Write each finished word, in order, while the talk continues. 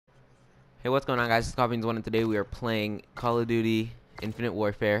Hey, what's going on, guys? It's Coffee's1, and today we are playing Call of Duty Infinite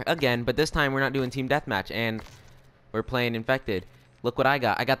Warfare again, but this time we're not doing Team Deathmatch, and we're playing Infected. Look what I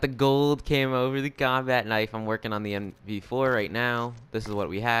got. I got the gold camo over the combat knife. I'm working on the MV4 right now. This is what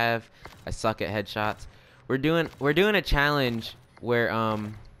we have. I suck at headshots. We're doing a challenge where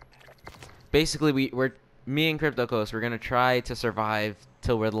basically me and CryptoCoast, we're gonna try to survive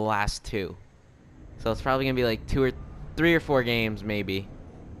till we're the last two. So it's probably gonna be like 3 or 4 games, maybe.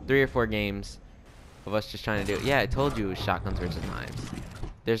 3 or 4 games of us just trying to do it. Yeah, I told you it was shotguns versus knives.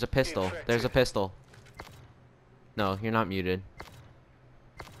 There's a pistol. There's a pistol. No, you're not muted.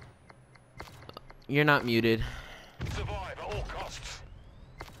 You're not muted. Survive at all costs.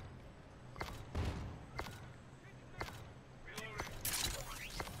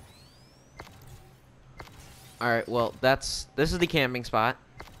 Alright, well, this is the camping spot.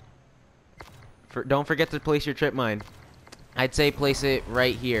 Don't forget to place your trip mine. I'd say place it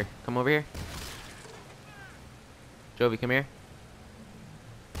right here. Come over here. Jovi, come here.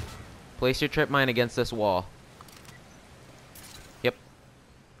 Place your trip mine against this wall. Yep.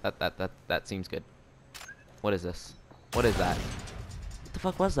 That seems good. What is this? What is that? What the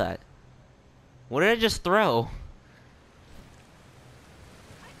fuck was that? What did I just throw?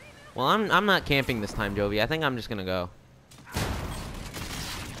 Well, I'm not camping this time, Jovi. I think I'm just gonna go.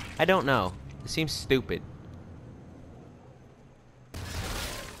 I don't know. It seems stupid.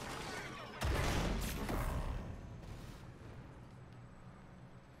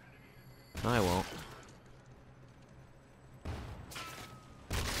 No, I won't.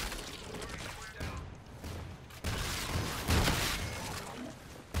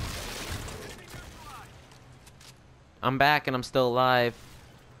 I'm back and I'm still alive.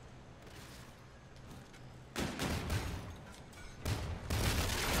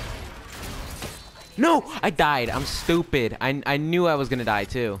 No! I died. I'm stupid. I knew I was gonna die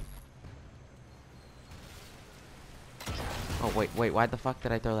too. Oh, wait. Why the fuck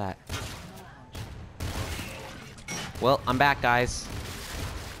did I throw that? Well, I'm back, guys.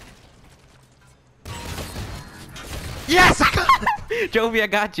 Yes! I got it! Jovi, I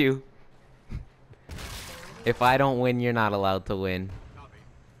got you. If I don't win, you're not allowed to win.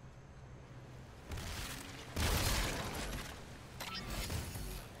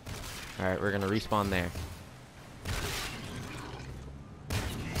 Alright, we're gonna respawn there.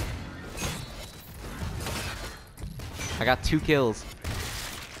 I got 2 kills.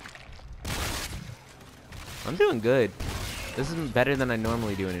 I'm doing good. This is better than I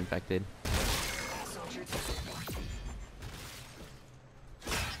normally do in Infected.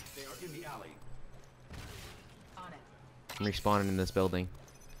 I'm respawning in this building.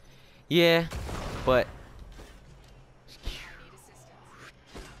 Yeah, but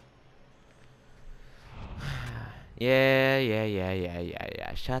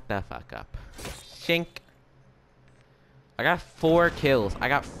yeah. Shut the fuck up. Shink. I got 4 kills. I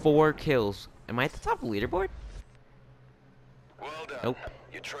got 4 kills. Am I at the top of the leaderboard? Well done. Nope.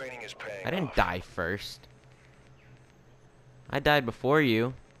 Your training is paying I didn't off. die first. I died before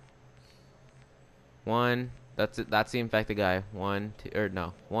you. 1. That's it. That's the infected guy. 1, 2, or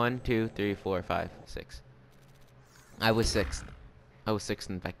no. 1, 2, 3, 4, 5, 6. I was 6th. I was 6th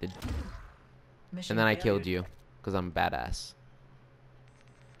infected. And then I killed you because I'm badass.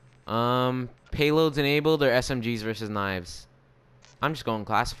 Payloads enabled or SMGs versus knives? I'm just going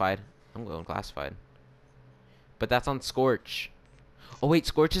classified. I'm going classified. But that's on Scorch. Oh wait,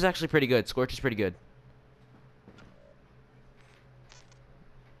 Scorch is actually pretty good. Scorch is pretty good.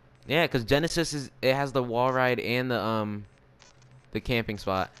 Yeah, because Genesis it has the wall ride and the camping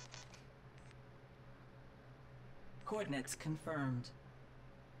spot. Coordinates confirmed.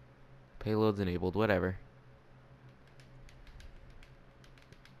 Payloads enabled, whatever.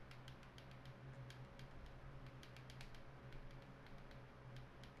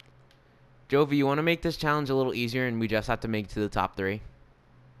 Jovi, you want to make this challenge a little easier and we just have to make it to the top 3?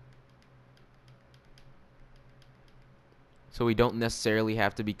 So we don't necessarily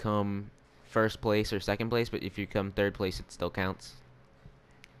have to become 1st place or 2nd place, but if you come 3rd place, it still counts.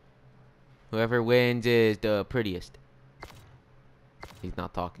 Whoever wins is the prettiest. He's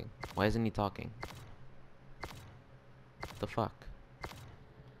not talking. Why isn't he talking? What the fuck?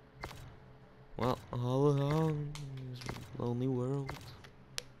 Well, all alone is a lonely world.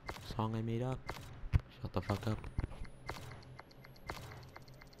 Song I made up. Shut the fuck up.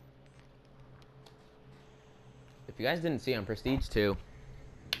 If you guys didn't see, I'm Prestige 2.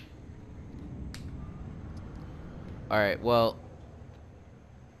 Alright, well.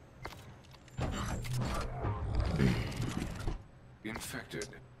 Infected.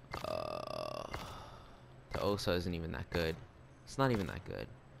 The OSA isn't even that good. It's not even that good.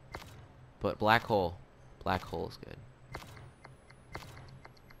 But black hole. Black hole's good.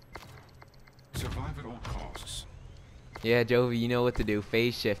 Survive at all costs. Yeah, Jovi, you know what to do.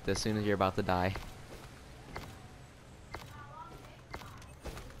 Phase shift as soon as you're about to die.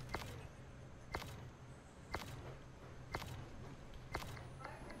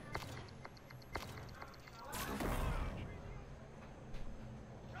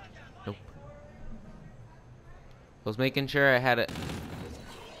 Nope. I was making sure I had it.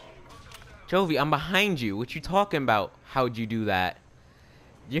 Jovi, I'm behind you. What you talking about? How'd you do that?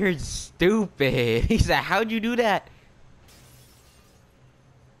 You're stupid. He said, how'd you do that?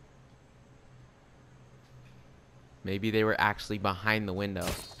 Maybe they were actually behind the window.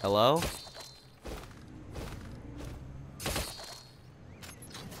 Hello?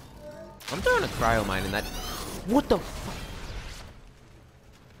 I'm throwing a cryo mine in that. What the fuck?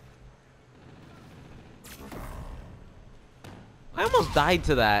 I almost died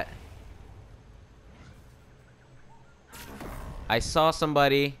to that. I saw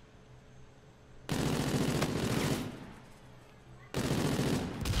somebody.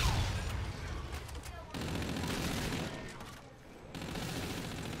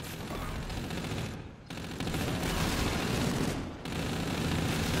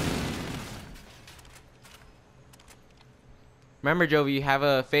 Remember, Jovi, you have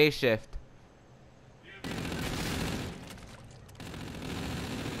a phase shift.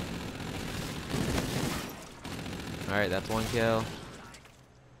 Alright, that's one kill.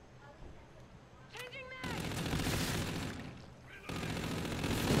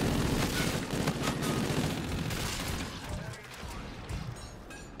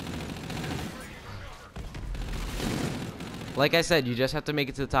 Like I said, you just have to make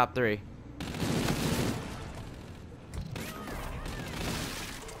it to the top 3.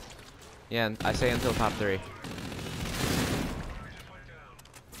 Yeah, I say until top 3.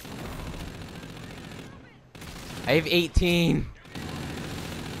 I have 18.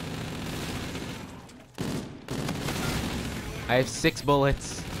 I have 6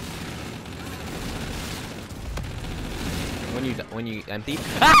 bullets. When you empty.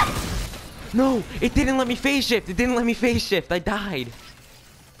 Ah! No, it didn't let me phase shift. It didn't let me phase shift. I died.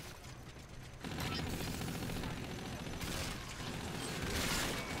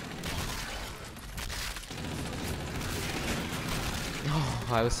 Oh,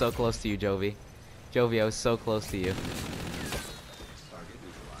 I was so close to you, Jovi. Jovi, I was so close to you.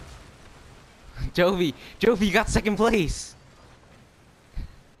 Jovi, you got 2nd place.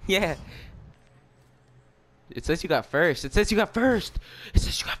 Yeah. It says you got 1st. It says you got 1st. It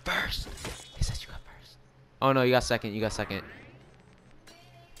says you got 1st. It says you got 1st. Oh no, you got 2nd. You got 2nd.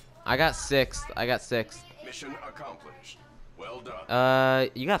 I got 6th. I got 6th. Mission accomplished. Well done.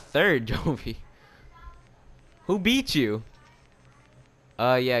 You got 3rd, Jovi. Who beat you?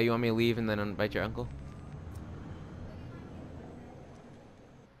 Yeah, you want me to leave and then invite your uncle?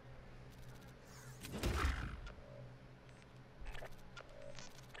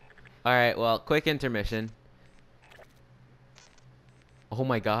 Alright, well, quick intermission. Oh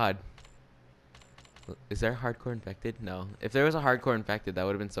my god. Is there hardcore infected? No. If there was a hardcore infected, that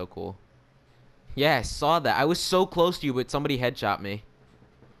would have been so cool. Yeah, I saw that. I was so close to you, but somebody headshot me.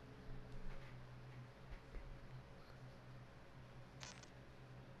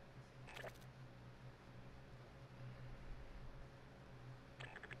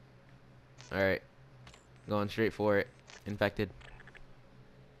 Alright. Going straight for it. Infected.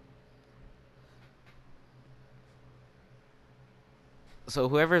 So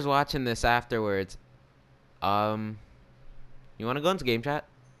whoever's watching this afterwards, you want to go into game chat?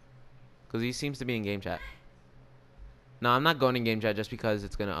 Because he seems to be in game chat. No, I'm not going in game chat just because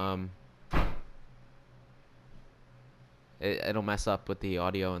it's gonna it'll mess up with the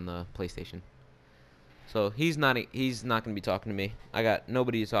audio and the PlayStation. So he's not gonna be talking to me. I got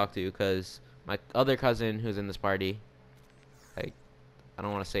nobody to talk to because my other cousin who's in this party, like, I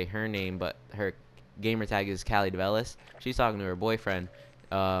don't want to say her name, but her gamer tag is Callie DeVellis. She's talking to her boyfriend,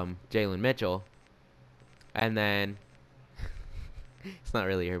 Jalen Mitchell, and then it's not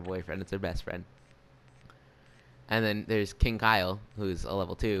really her boyfriend, it's her best friend. And then there's King Kyle, who's a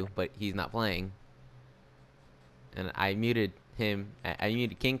level 2, but he's not playing. And I muted him. I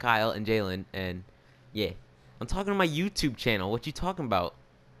muted King Kyle and Jalen, and yeah. I'm talking to my YouTube channel. What you talking about?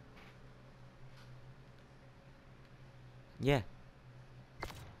 Yeah.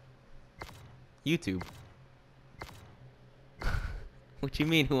 YouTube. What you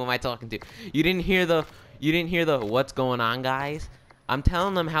mean, who am I talking to? You didn't hear the what's going on, guys? I'm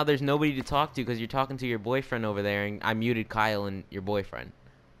telling them how there's nobody to talk to because you're talking to your boyfriend over there, and I muted Kyle and your boyfriend.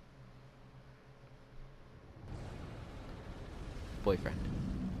 Boyfriend.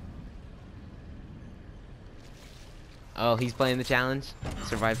 Oh, he's playing the challenge.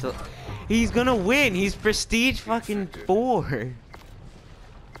 Survive till. He's gonna win. He's prestige fucking 4.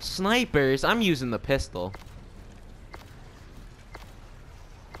 Snipers. I'm using the pistol.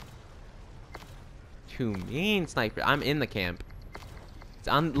 Too mean, sniper. I'm in the camp.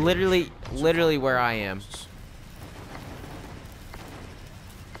 I'm literally where I am.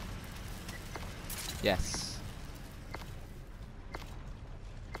 Yes.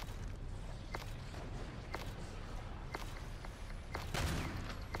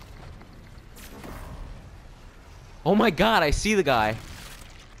 Oh my god, I see the guy.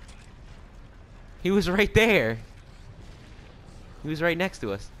 He was right there. He was right next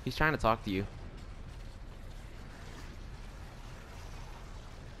to us. He's trying to talk to you.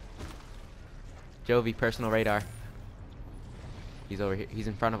 Jovi, personal radar. He's over here. He's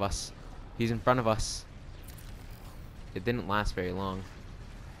in front of us. He's in front of us. It didn't last very long.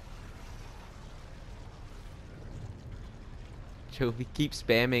 Jovi, keep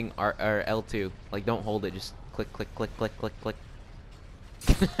spamming our L2. Like, don't hold it. Just click, click, click, click, click, click.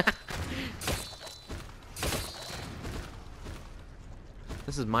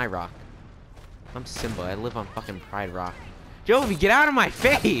 This is my rock. I'm Simba. I live on fucking Pride Rock. Jovi, get out of my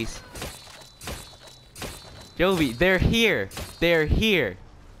face! Jovi, they're here. They're here.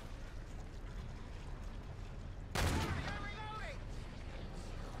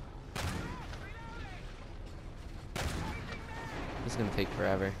 This is gonna take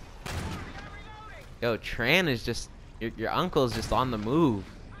forever. Yo, Tran is just... Your uncle is just on the move.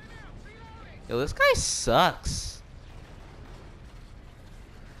 Yo, this guy sucks.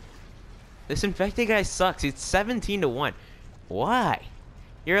 This infected guy sucks. It's 17-1. Why?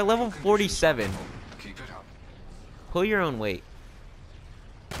 You're at level 47. Keep it up. Pull your own weight.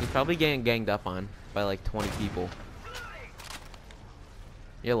 He's probably getting ganged up on by like 20 people.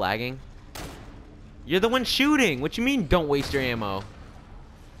 You're lagging? You're the one shooting! What you mean don't waste your ammo?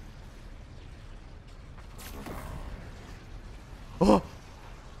 Oh!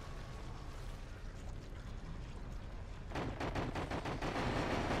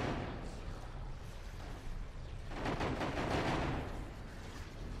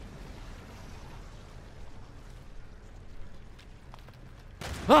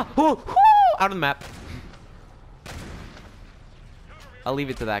 Ah! Whoo! Whoo! Out of the map. I'll leave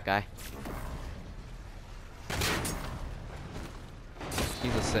it to that guy.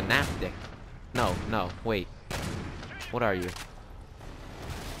 He's a synaptic. No, no, wait. What are you?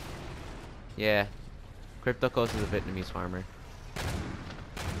 Yeah. Cryptocoast is a Vietnamese farmer.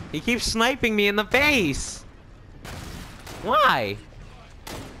 He keeps sniping me in the face! Why?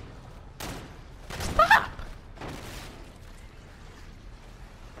 Stop!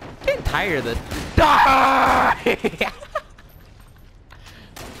 I'm getting tired of this. Die!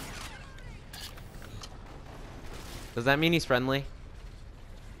 Does that mean he's friendly?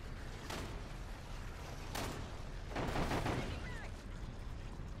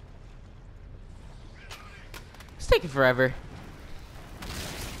 It's taking forever.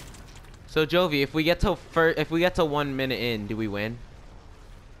 So Jovi, if we get to 1 minute in, do we win?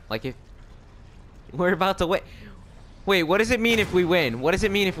 Like if we're about to wait. Wait, what does it mean if we win? What does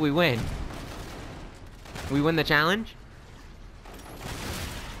it mean if we win? We win the challenge?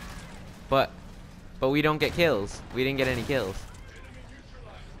 But we don't get kills. We didn't get any kills.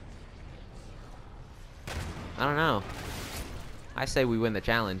 I don't know. I say we win the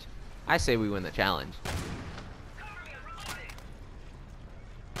challenge. I say we win the challenge.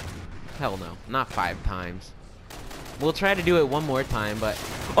 Hell no. Not 5 times. We'll try to do it one more time, but...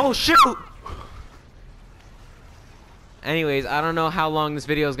 Oh, shoot! Anyways, I don't know how long this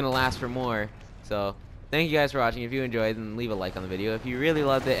video is going to last for more. So, thank you guys for watching. If you enjoyed, then leave a like on the video. If you really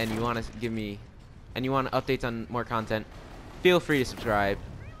loved it and you want to give me... and you want updates on more content, feel free to subscribe.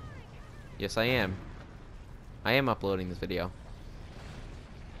 Yes, I am. I am uploading this video.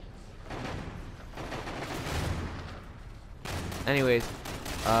 Anyways,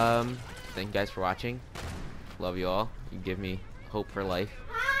 thank you guys for watching. Love you all. You give me hope for life.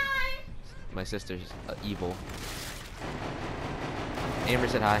 Hi. My sister's evil. Amber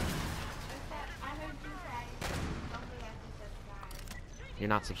said hi. You're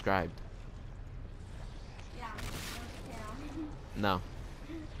not subscribed. No.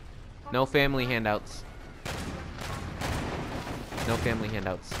 No family handouts. No family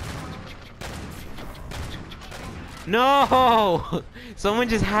handouts. No! Someone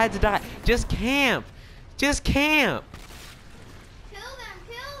just had to die. Just camp. Just camp.